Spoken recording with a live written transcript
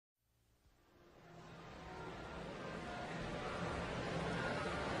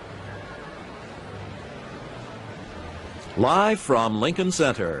Live from Lincoln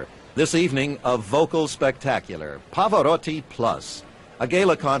Center, this evening a vocal spectacular, Pavarotti Plus, a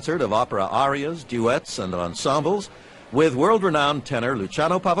gala concert of opera arias, duets, and ensembles with world-renowned tenor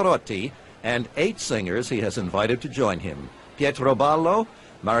Luciano Pavarotti and 8 singers he has invited to join him. Pietro Ballo,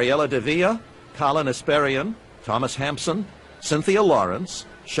 Mariella de Villa, Kallen Esperian, Thomas Hampson, Cynthia Lawrence,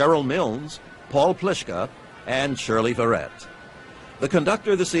 Cheryl Milnes, Paul Pliszka, and Shirley Verrett. The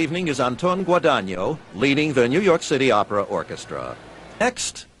conductor this evening is Anton Guadagno, leading the New York City Opera Orchestra.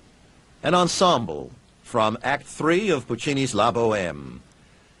 Next, an ensemble from Act 3 of Puccini's La Bohème.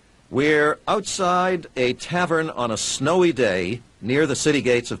 We're outside a tavern on a snowy day near the city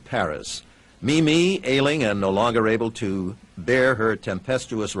gates of Paris. Mimi, ailing and no longer able to bear her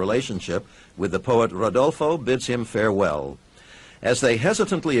tempestuous relationship with the poet Rodolfo, bids him farewell. As they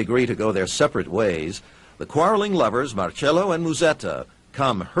hesitantly agree to go their separate ways, the quarreling lovers, Marcello and Musetta,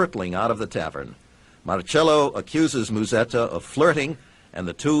 come hurtling out of the tavern. Marcello accuses Musetta of flirting, and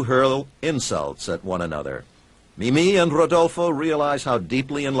the two hurl insults at one another. Mimi and Rodolfo realize how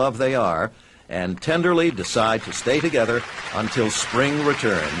deeply in love they are, and tenderly decide to stay together until spring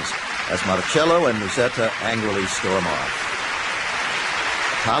returns, as Marcello and Musetta angrily storm off.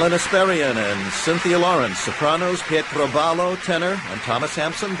 Kallen Esperian and Cynthia Lawrence, sopranos, Pietro Ballo, tenor, and Thomas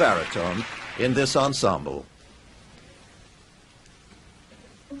Hampson, baritone, in this ensemble.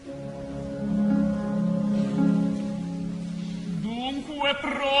 Dunque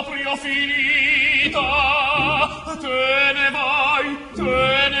proprio finita, te ne vai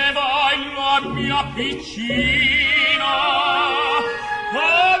la mia piccina.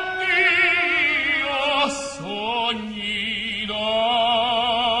 Addio sogni d'amor.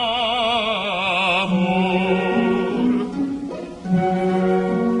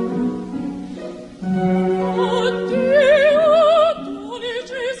 Addio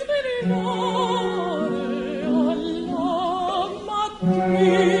dolce svegliare alla mattina.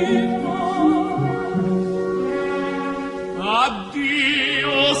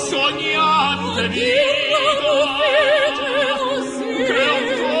 Addio sognante vita, che un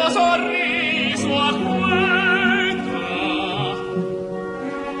tuo sorriso acqueta.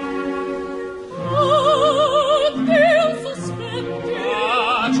 Addio sospetti,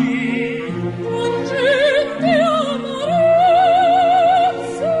 pungenti amarezza.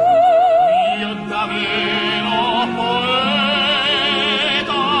 Io davvero poeta,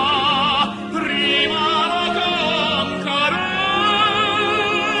 prima la con carezza.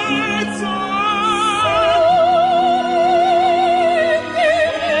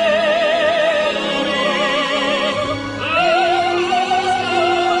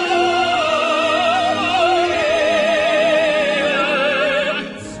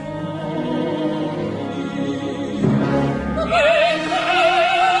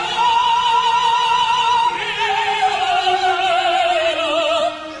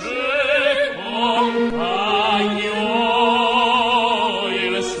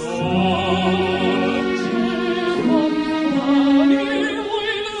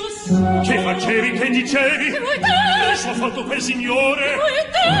 Che facevi, che dicevi? Lascia ho fatto quel signore.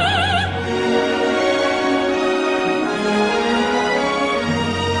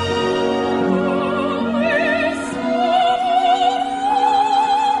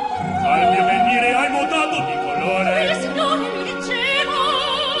 Al mio venire hai mutato di colore. Il signore mi diceva,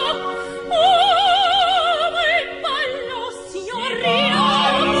 oh, ma il ballo si orria.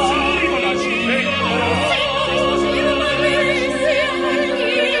 Sì, ma la città.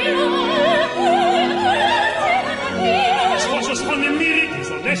 Sposo sponnemmiri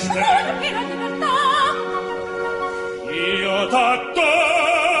disoneste. Io t'attangio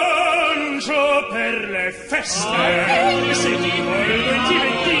per le feste. Se ti voglio ti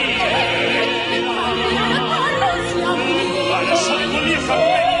mentire. Adesso il mio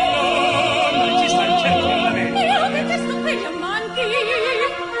cappello non ci sta in certo alla me. Io detesto quegli amanti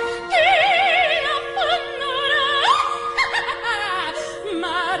che la fanno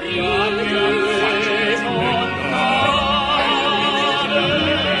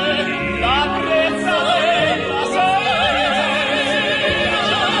la brezza della sera.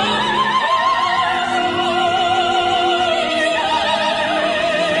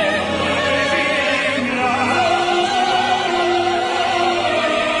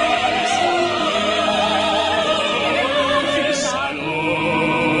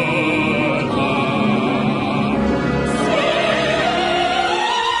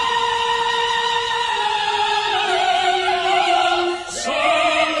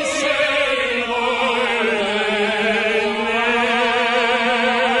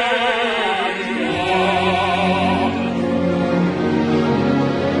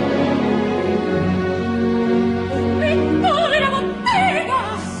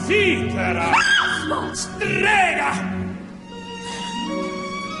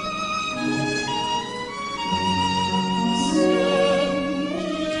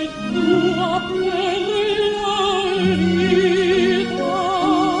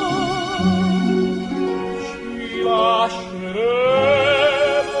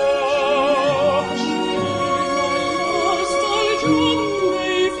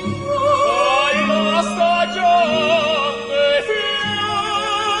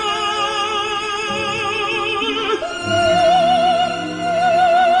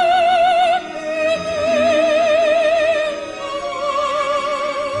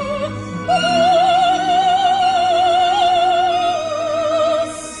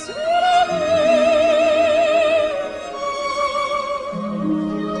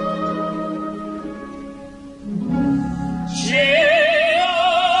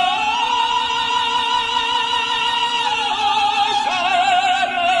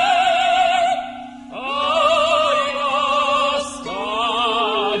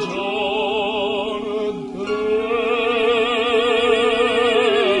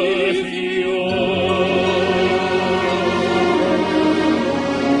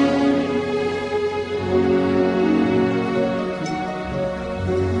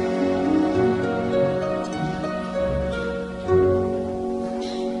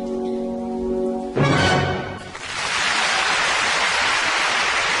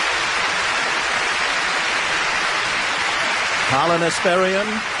 and Esperian,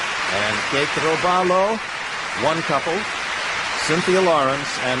 and Pietro Ballo, one couple, Cynthia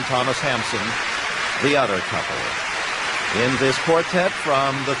Lawrence and Thomas Hampson, the other couple. In this quartet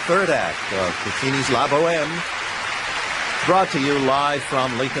from the third act of Puccini's La Bohème, brought to you live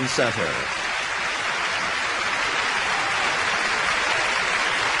from Lincoln Center.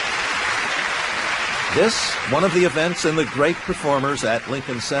 This, one of the events in the Great Performers at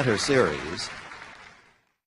Lincoln Center series,